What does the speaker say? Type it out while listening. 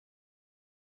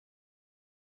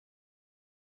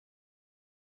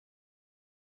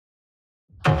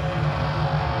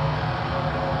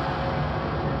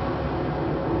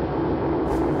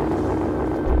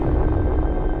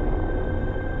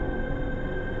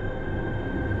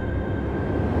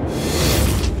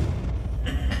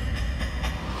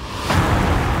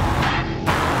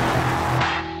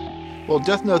Well,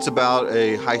 Death Note's about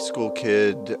a high school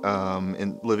kid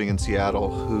living in Seattle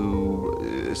who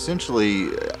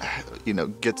essentially,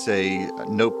 gets a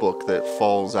notebook that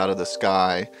falls out of the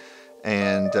sky,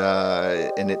 and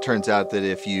it turns out that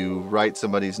if you write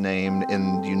somebody's name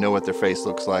and you know what their face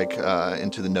looks like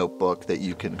into the notebook, that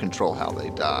you can control how they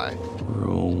die.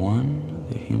 Rule 1,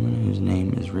 the human whose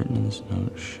name is written in this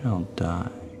note shall die.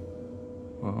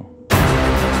 Whoa.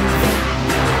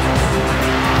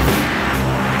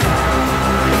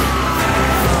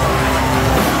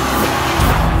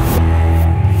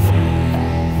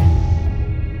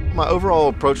 My overall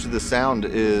approach to the sound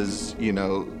is,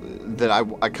 that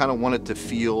I kind of want it to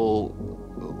feel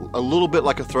a little bit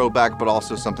like a throwback, but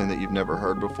also something that you've never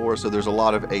heard before. So there's a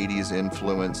lot of 80s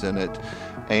influence in it.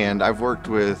 And I've worked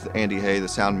with Andy Hay, the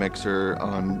sound mixer,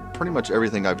 on pretty much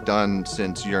everything I've done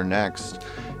since You're Next.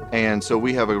 And so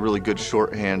we have a really good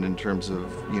shorthand in terms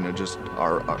of, just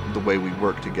the way we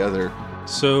work together.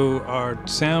 So our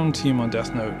sound team on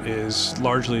Death Note is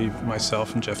largely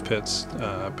myself and Jeff Pitts,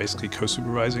 basically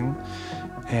co-supervising.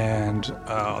 And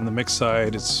on the mix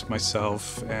side, it's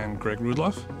myself and Gregg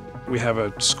Rudloff. We have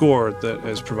a score that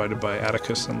is provided by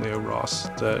Atticus and Leo Ross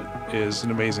that is an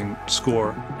amazing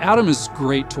score. Adam is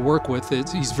great to work with.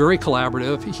 He's very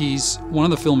collaborative. He's one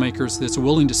of the filmmakers that's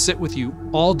willing to sit with you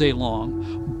all day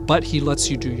long, but he lets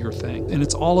you do your thing. And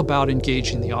it's all about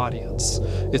engaging the audience.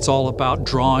 It's all about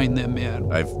drawing them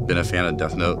in. I've been a fan of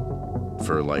Death Note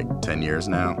for like 10 years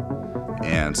now.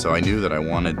 And so I knew that I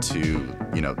wanted to,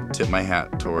 tip my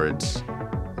hat towards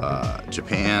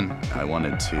Japan. I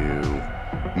wanted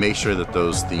to make sure that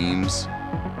those themes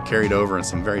carried over in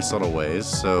some very subtle ways.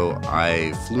 So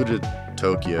I flew to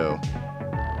Tokyo,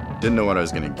 didn't know what I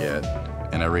was going to get,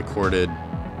 and I recorded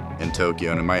in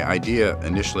Tokyo. And my idea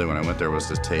initially when I went there was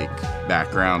to take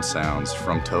background sounds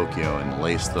from Tokyo and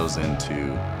lace those into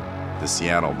the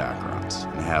Seattle backgrounds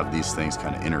and have these things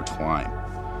kind of intertwine.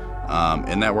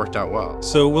 And that worked out well.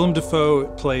 So Willem Dafoe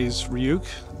plays Ryuk,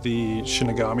 the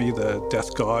Shinigami, the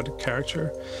death god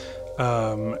character.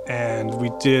 And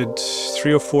we did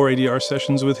 3 or 4 ADR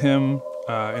sessions with him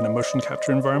in a motion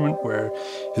capture environment where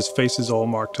his face is all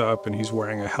marked up and he's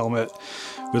wearing a helmet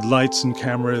with lights and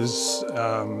cameras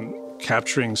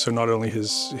capturing so not only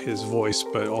his voice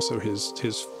but also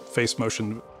his face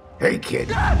motion. Hey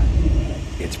kid,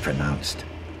 it's pronounced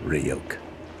Ryuk.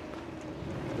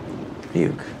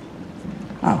 Ryuk.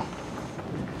 Oh.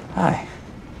 Hi.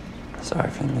 Sorry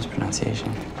for the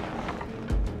mispronunciation.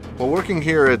 Well, working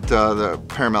here at the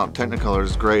Paramount Technicolor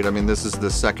is great. I mean, this is the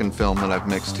second film that I've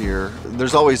mixed here.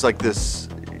 There's always like this,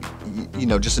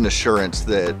 just an assurance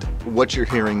that what you're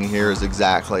hearing here is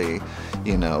exactly,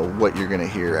 what you're gonna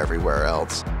hear everywhere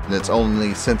else. And it's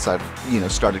only since I've,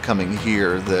 started coming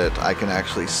here that I can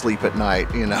actually sleep at night,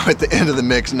 at the end of the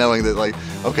mix, knowing that like,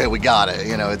 okay, we got it.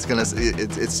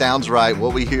 It sounds right.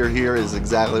 What we hear here is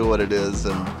exactly what it is,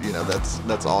 and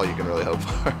that's all you can really hope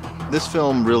for. This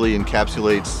film really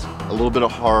encapsulates a little bit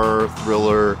of horror,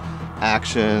 thriller,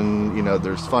 action,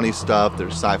 there's funny stuff,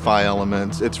 there's sci-fi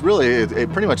elements. It's really,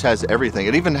 it pretty much has everything.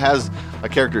 It even has a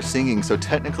character singing, so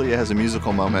technically it has a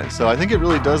musical moment. So I think it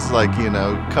really does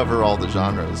cover all the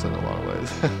genres in a lot of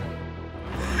ways.